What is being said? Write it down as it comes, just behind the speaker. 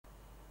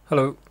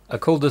Hello, I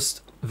called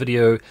this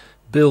video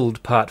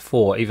build part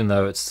 4, even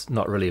though it's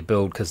not really a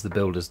build because the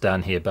build is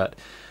done here, but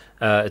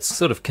it's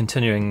sort of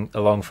continuing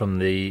along from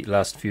the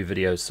last few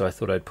videos, so I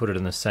thought I'd put it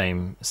in the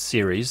same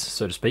series,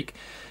 so to speak.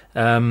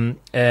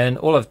 And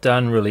all I've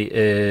done really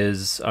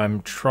is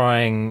I'm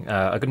trying,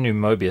 I got a new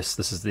Mobius.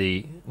 This is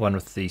the one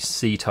with the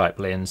C-type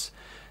lens,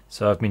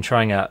 so I've been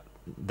trying out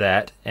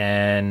that,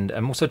 and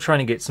I'm also trying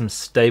to get some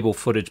stable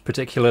footage,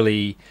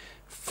 particularly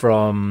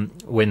from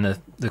when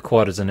the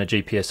quad is in a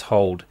GPS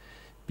hold,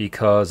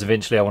 because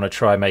eventually I want to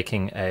try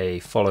making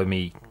a follow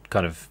me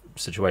kind of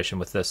situation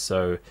with this.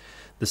 So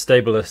the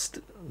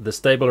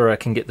stabler I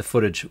can get the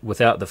footage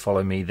without the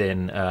follow me,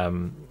 then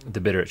the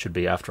better it should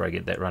be after I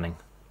get that running,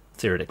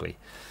 theoretically.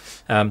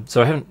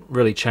 So I haven't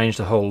really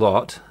changed a whole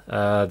lot.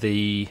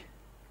 The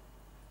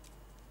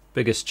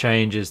biggest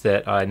change is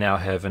that I now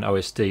have an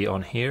OSD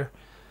on here.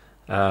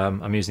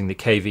 I'm using the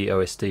KV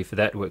OSD for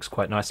that. It works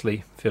quite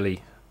nicely,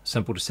 fairly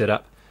simple to set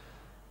up.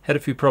 Had a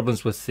few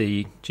problems with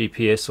the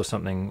GPS or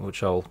something,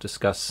 which I'll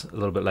discuss a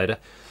little bit later.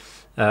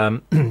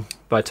 But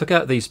I took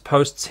out these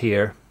posts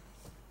here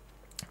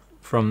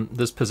from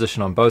this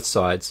position on both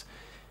sides,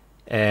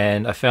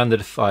 and I found that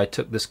if I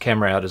took this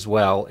camera out as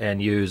well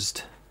and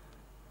used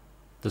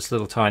this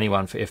little tiny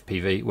one for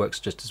FPV, it works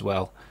just as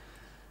well.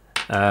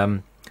 I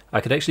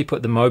could actually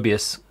put the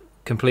Mobius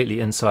completely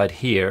inside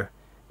here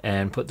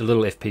and put the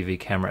little FPV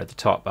camera at the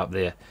top up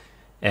there,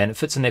 and it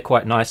fits in there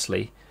quite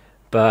nicely,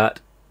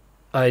 but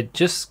I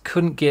just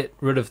couldn't get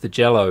rid of the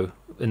jello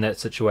in that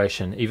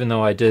situation. Even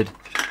though I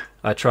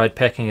tried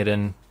packing it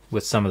in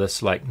with some of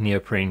this like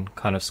neoprene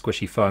kind of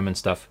squishy foam and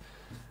stuff,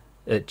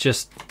 it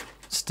just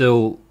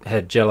still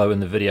had jello in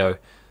the video.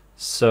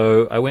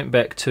 So I went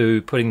back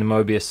to putting the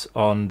Mobius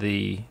on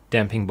the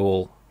damping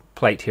ball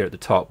plate here at the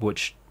top,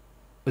 which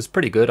was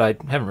pretty good. I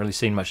haven't really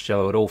seen much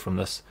jello at all from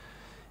this,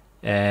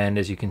 and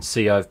as you can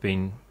see, I've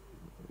been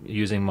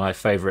using my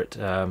favorite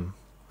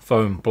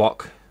foam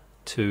block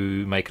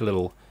to make a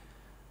little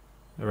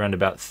around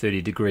about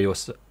 30 degree or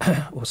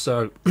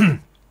so,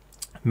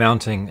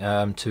 mounting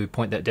to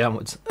point that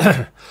downwards.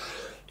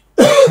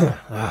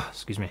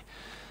 Excuse me.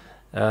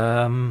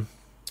 So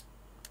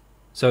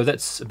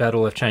that's about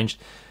all I've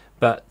changed,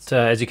 but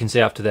as you can see,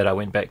 after that I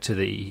went back to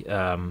the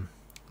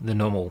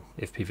normal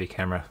FPV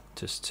camera,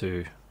 just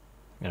to,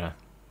 you know,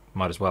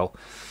 might as well.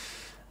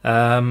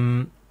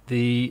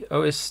 The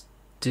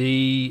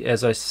OSD,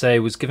 as I say,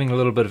 was giving a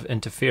little bit of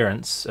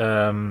interference.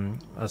 I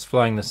was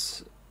flying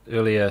this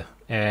earlier,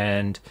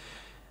 and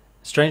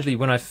strangely,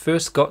 when I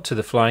first got to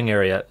the flying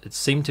area, it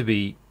seemed to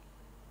be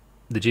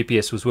the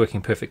GPS was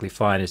working perfectly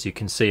fine. As you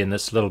can see in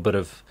this little bit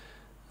of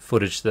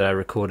footage that I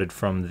recorded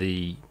from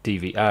the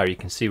DVR, you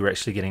can see we're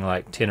actually getting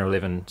like 10 or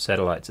 11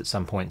 satellites at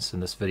some points in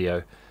this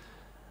video.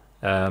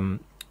 But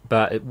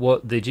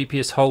the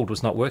GPS hold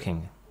was not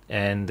working,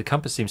 and the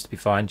compass seems to be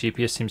fine,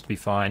 GPS seems to be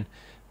fine,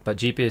 but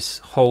GPS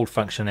hold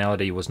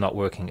functionality was not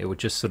working. It would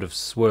just sort of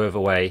swerve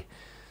away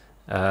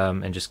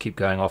and just keep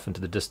going off into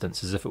the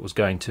distance as if it was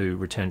going to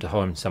return to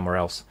home somewhere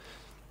else.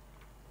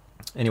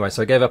 Anyway,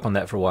 so I gave up on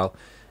that for a while,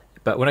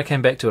 but when I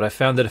came back to it, I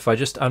found that if I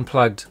just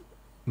unplugged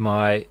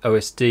my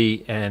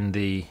OSD and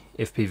the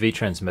FPV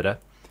transmitter,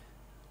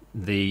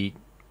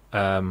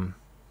 well,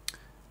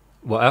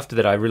 after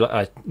that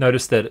I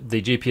noticed that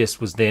the GPS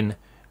was then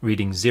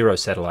reading 0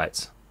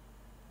 satellites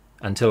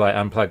until I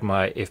unplugged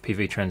my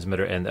FPV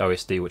transmitter and the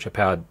OSD, which I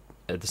powered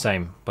at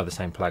by the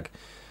same plug.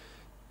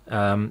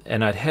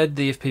 And I'd had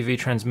the FPV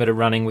transmitter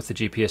running with the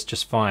GPS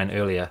just fine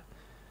earlier,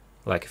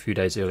 like a few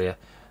days earlier.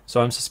 So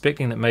I'm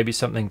suspecting that maybe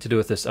something to do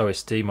with this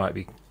OSD might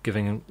be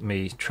giving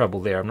me trouble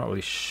there. I'm not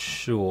really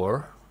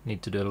sure.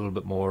 Need to do a little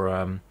bit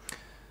more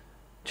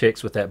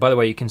checks with that. By the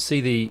way, you can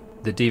see the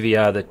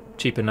DVR, the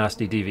cheap and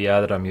nasty DVR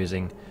that I'm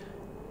using.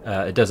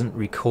 It doesn't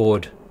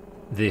record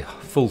the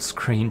full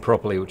screen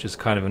properly, which is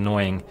kind of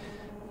annoying.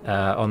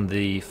 On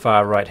the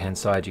far right hand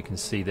side you can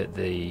see that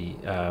the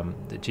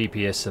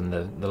GPS and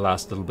the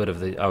last little bit of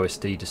the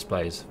OSD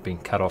display has been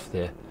cut off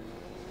there.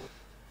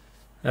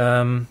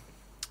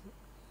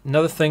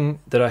 Another thing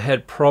that I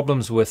had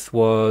problems with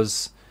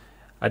was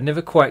I'd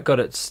never quite got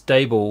it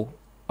stable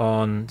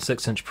on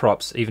 6-inch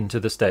props. Even to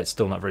this day it's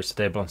still not very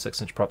stable on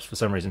 6-inch props for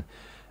some reason,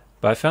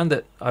 but I found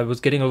that I was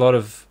getting a lot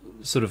of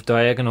sort of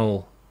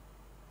diagonal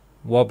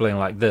wobbling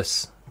like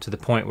this, to the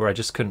point where I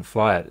just couldn't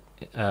fly it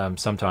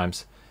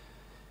sometimes.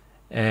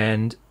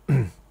 And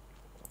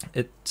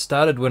it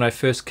started when I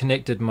first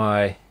connected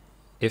my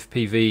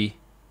FPV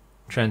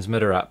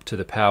transmitter up to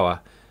the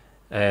power,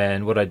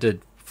 and what I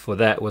did for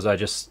that was I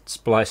just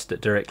spliced it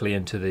directly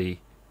into the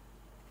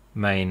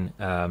main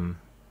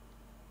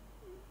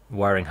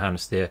wiring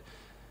harness there.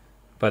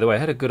 By the way, I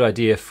had a good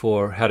idea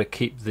for how to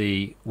keep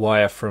the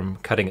wire from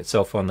cutting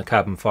itself on the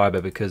carbon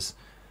fiber, because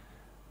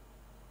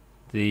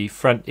the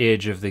front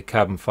edge of the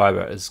carbon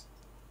fiber is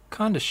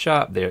kind of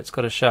sharp there. It's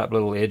got a sharp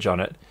little edge on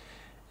it,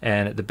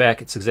 and at the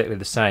back it's exactly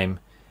the same,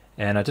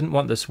 and I didn't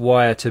want this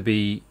wire to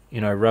be, you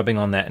know, rubbing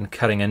on that and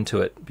cutting into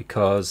it,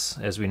 because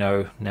as we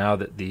know now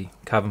that the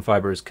carbon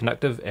fiber is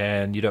conductive,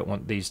 and you don't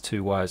want these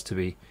two wires to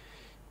be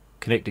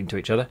connecting to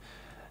each other.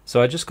 So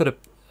I just got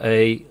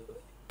a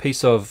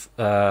piece of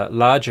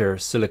larger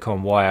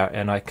silicone wire,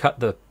 and I cut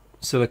the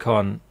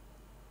silicone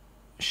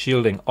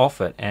shielding off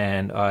it,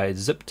 and I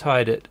zip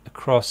tied it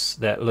across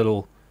that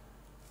little,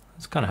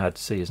 it's kind of hard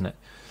to see, isn't it?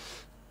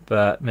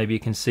 But maybe you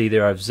can see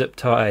there I've zip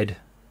tied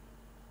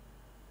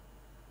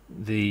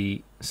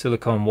the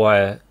silicone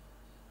wire.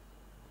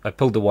 I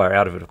pulled the wire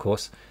out of it, of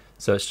course,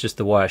 so it's just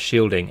the wire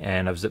shielding,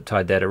 and I've zip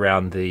tied that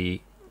around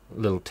the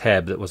little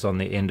tab that was on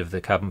the end of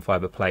the carbon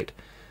fiber plate,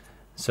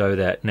 so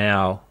that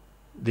now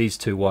these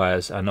two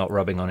wires are not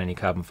rubbing on any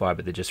carbon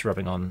fiber, they're just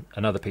rubbing on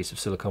another piece of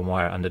silicone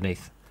wire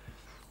underneath.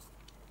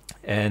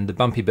 And the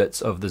bumpy bits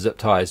of the zip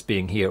ties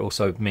being here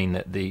also mean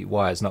that the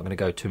wire is not going to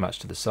go too much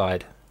to the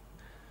side.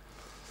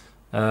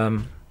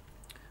 What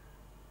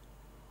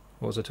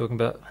was I talking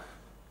about?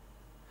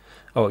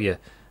 Oh yeah,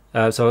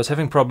 so I was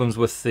having problems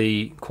with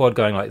the quad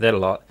going like that a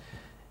lot,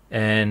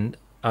 and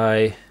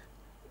I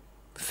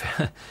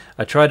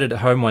tried it at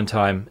home one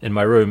time in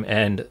my room,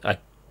 and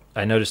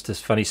I noticed this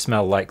funny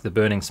smell, like the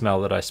burning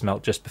smell that I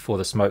smelt just before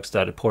the smoke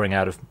started pouring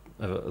out of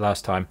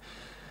last time.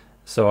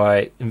 So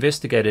I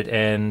investigated,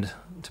 and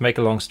to make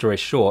a long story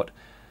short,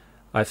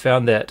 I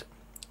found that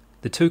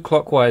the two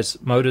clockwise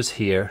motors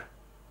here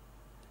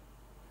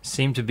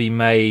seem to be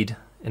made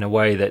in a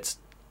way that's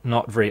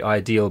not very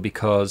ideal,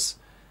 because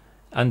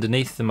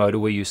underneath the motor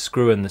where you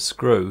screw in the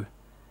screw,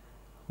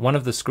 one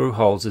of the screw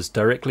holes is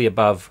directly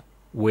above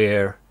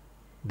where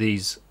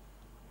these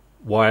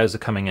wires are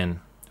coming in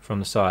from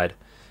the side.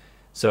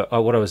 So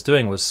what I was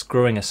doing was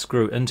screwing a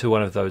screw into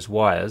one of those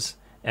wires,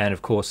 and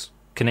of course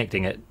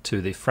connecting it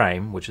to the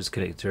frame, which is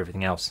connected to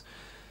everything else.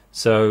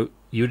 So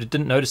you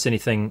didn't notice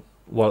anything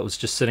while it was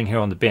just sitting here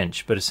on the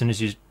bench, but as soon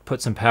as you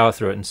put some power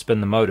through it and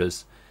spin the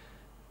motors,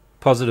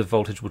 positive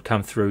voltage would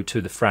come through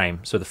to the frame,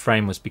 so the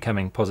frame was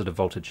becoming positive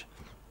voltage.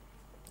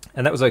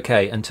 And that was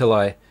okay until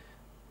I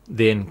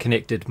then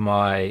connected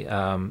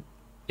my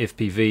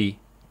FPV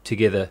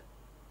together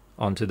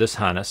onto this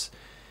harness,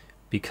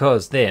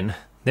 because then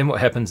what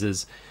happens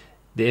is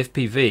the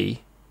FPV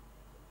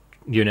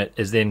unit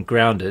is then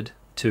grounded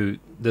to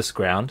this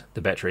ground,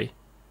 the battery,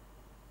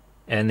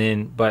 and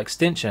then by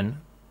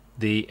extension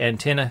the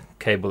antenna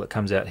cable that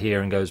comes out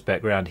here and goes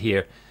back around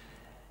here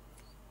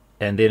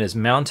and then is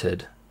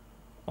mounted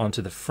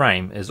onto the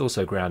frame is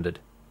also grounded.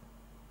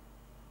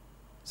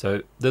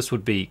 So this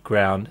would be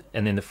ground,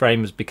 and then the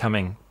frame is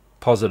becoming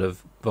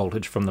positive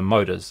voltage from the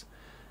motors.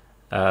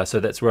 So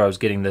that's where I was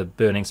getting the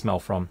burning smell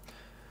from.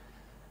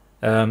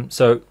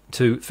 So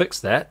to fix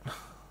that,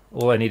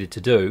 all I needed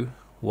to do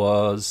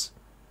was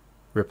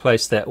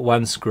replace that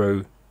one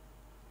screw.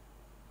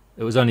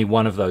 It was only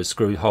one of those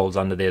screw holes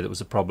under there that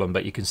was a problem,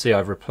 but you can see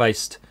I've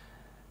replaced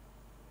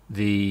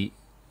the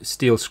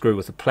steel screw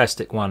with a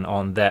plastic one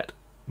on that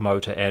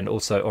motor and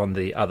also on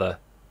the other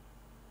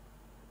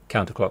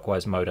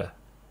counterclockwise motor.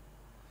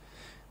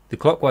 The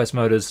clockwise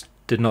motors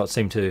did not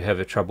seem to have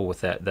a trouble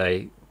with that.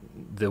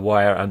 The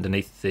wire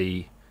underneath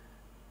the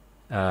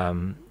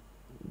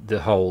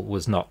hole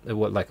was not, there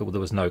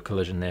was no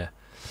collision there.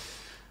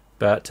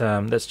 But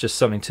that's just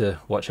something to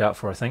watch out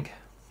for, I think.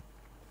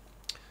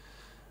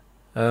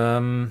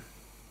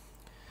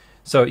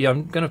 So yeah,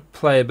 I'm going to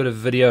play a bit of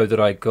video that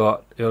I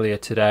got earlier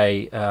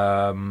today,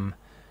 and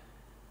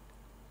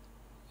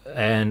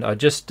I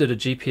just did a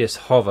GPS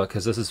hover,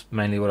 because this is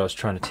mainly what I was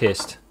trying to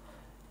test,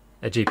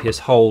 a GPS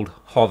hold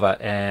hover,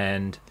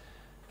 and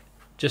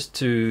just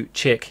to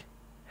check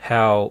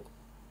how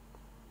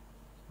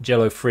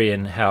jello free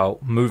and how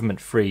movement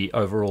free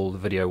overall the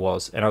video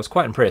was, and I was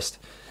quite impressed.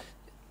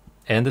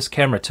 And this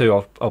camera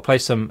too, I'll play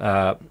some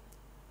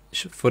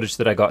footage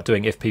that I got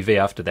doing FPV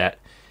after that,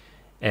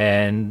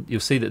 and you'll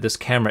see that this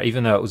camera,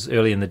 even though it was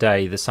early in the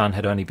day, the sun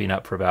had only been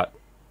up for about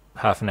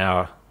half an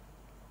hour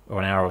or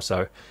an hour or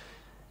so,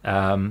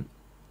 and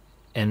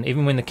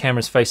even when the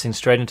camera's facing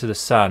straight into the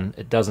sun,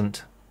 it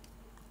doesn't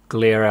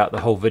glare out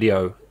the whole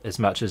video as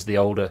much as the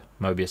older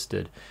Mobius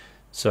did.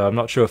 So I'm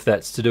not sure if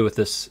that's to do with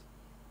this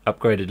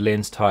upgraded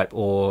lens type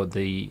or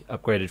the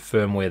upgraded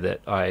firmware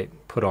that I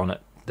put on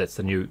it. That's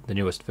the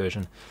newest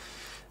version,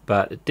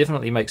 but it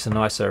definitely makes a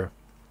nicer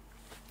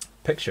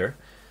picture.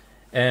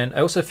 And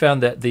I also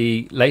found that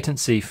the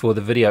latency for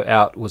the video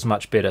out was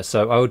much better,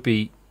 so I would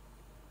be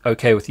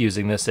okay with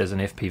using this as an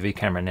FPV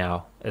camera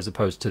now as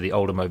opposed to the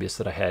older Mobius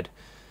that I had.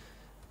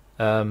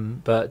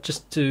 But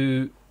just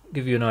to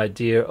give you an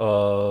idea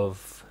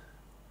of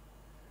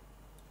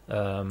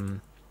so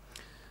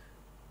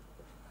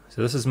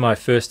this is my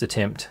first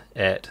attempt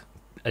at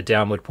a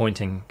downward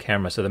pointing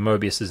camera. So the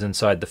Mobius is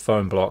inside the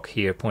foam block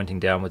here, pointing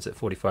downwards at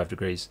 45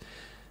 degrees.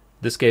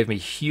 This gave me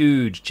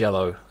huge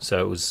jello, so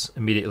it was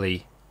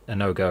immediately a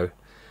no-go.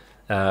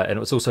 And it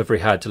was also very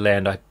hard to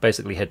land. I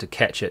basically had to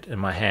catch it in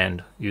my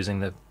hand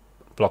using the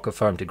block of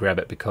foam to grab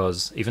it,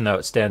 because even though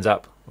it stands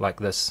up like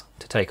this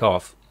to take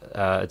off,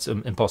 it's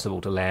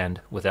impossible to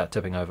land without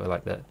tipping over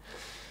like that.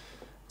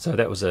 So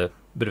that was a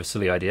bit of a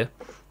silly idea.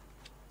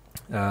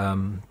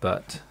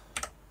 But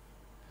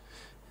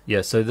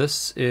yeah, so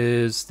this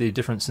is the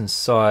difference in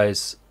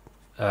size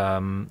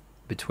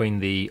between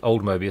the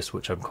old Mobius,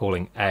 which I'm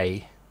calling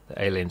A,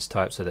 the A lens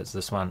type, so that's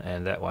this one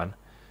and that one,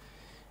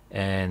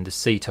 and the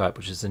C type,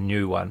 which is the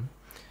new one.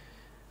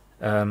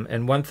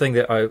 And one thing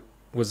that I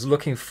was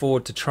looking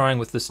forward to trying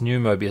with this new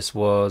Mobius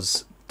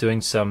was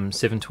doing some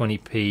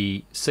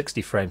 720p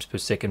 60 frames per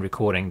second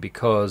recording,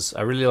 because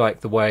I really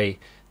like the way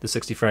the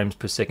 60 frames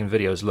per second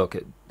videos look.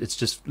 It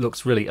just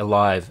looks really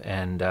alive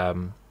and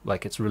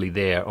like it's really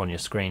there on your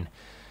screen.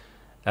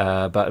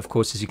 But of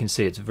course, as you can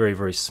see, it's a very,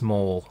 very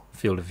small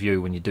field of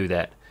view when you do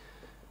that.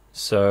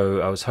 So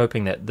I was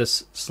hoping that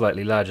this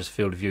slightly larger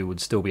field of view would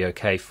still be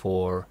okay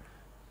for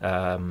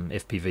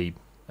FPV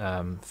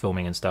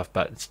filming and stuff,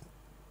 but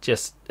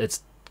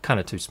it's kind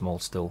of too small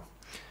still.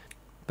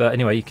 But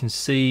anyway, you can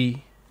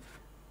see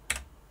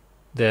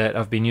that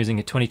I've been using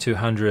a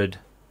 2200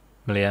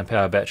 milliamp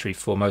hour battery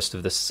for most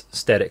of this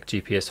static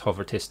GPS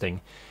hover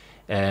testing,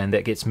 and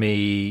that gets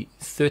me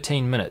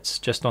 13 minutes,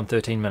 just on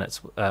 13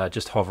 minutes,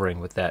 just hovering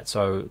with that.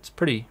 So it's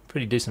pretty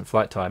decent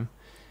flight time.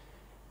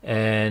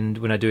 And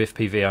when I do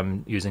FPV,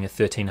 I'm using a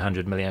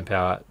 1300 milliamp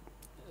hour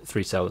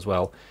 3-cell as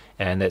well,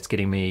 and that's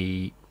getting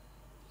me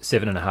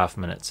 7.5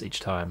 minutes each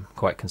time,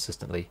 quite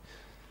consistently.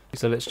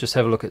 So let's just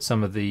have a look at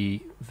some of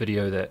the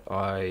video that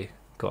I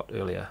got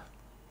earlier.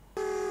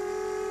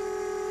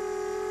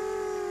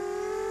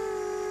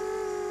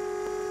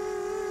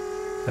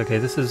 Okay,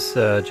 this is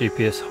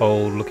GPS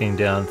hold looking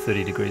down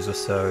 30 degrees or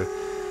so,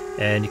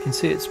 and you can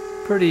see it's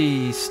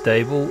pretty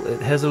stable.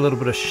 It has a little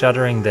bit of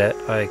shuddering that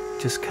I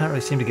just can't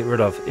really seem to get rid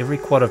of. Every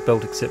quad I've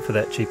built except for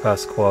that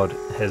cheap-ass quad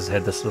has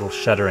had this little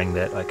shuddering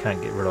that I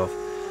can't get rid of.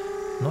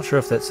 I'm not sure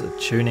if that's a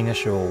tuning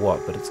issue or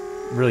what, but it's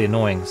really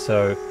annoying.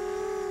 So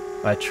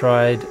I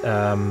tried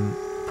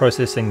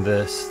processing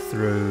this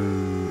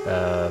through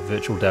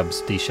Virtual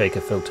Dub's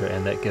deshaker filter,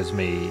 and that gives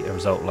me a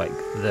result like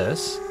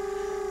this,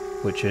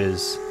 which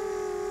is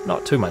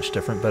not too much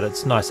different, but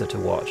it's nicer to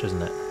watch,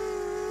 isn't it?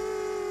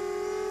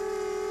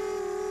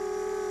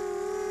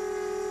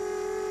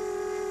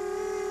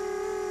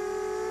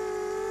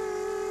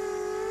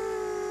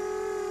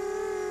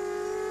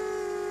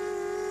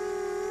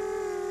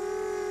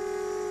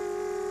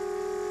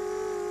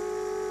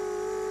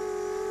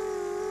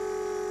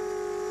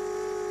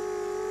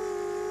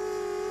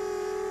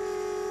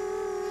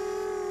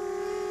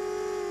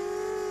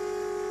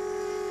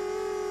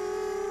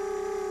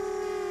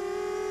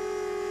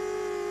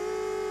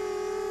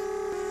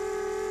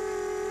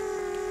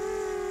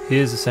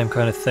 Here's the same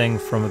kind of thing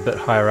from a bit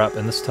higher up,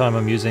 and this time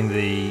I'm using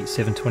the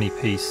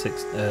 720p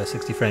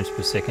 60 frames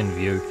per second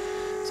view.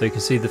 So you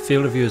can see the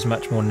field of view is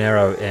much more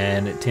narrow,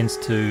 and it tends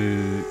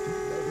to,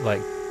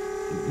 like,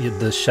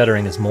 the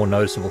shuddering is more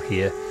noticeable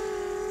here.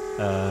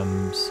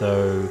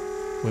 So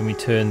when we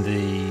turn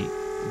the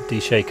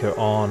deshaker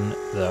on,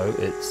 though,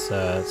 it's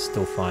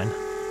still fine.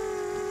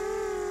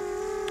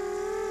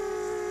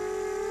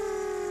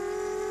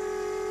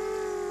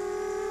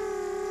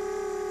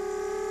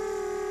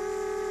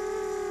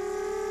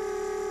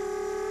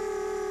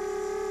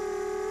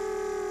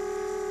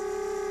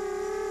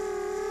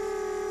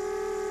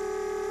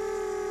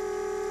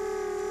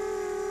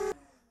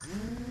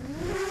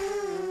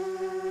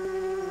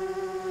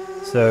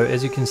 So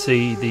as you can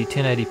see, the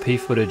 1080p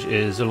footage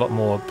is a lot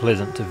more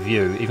pleasant to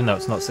view. Even though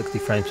it's not 60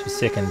 frames per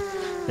second,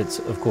 it's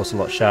of course a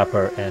lot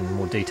sharper and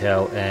more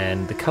detail,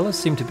 and the colors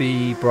seem to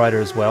be brighter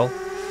as well.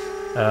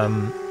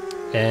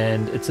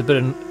 And it's a bit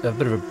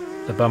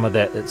of a bummer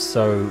that it's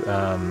so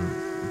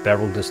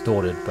barrel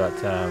distorted, but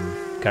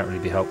can't really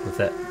be helped with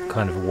that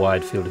kind of a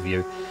wide field of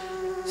view.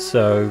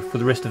 So for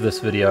the rest of this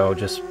video, I'll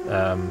just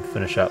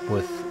finish up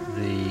with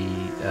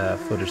the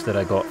footage that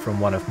I got from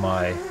one of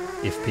my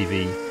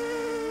FPV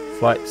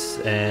flights,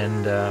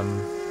 and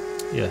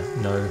yeah,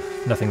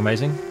 nothing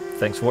amazing.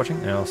 Thanks for watching,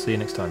 and I'll see you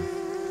next time.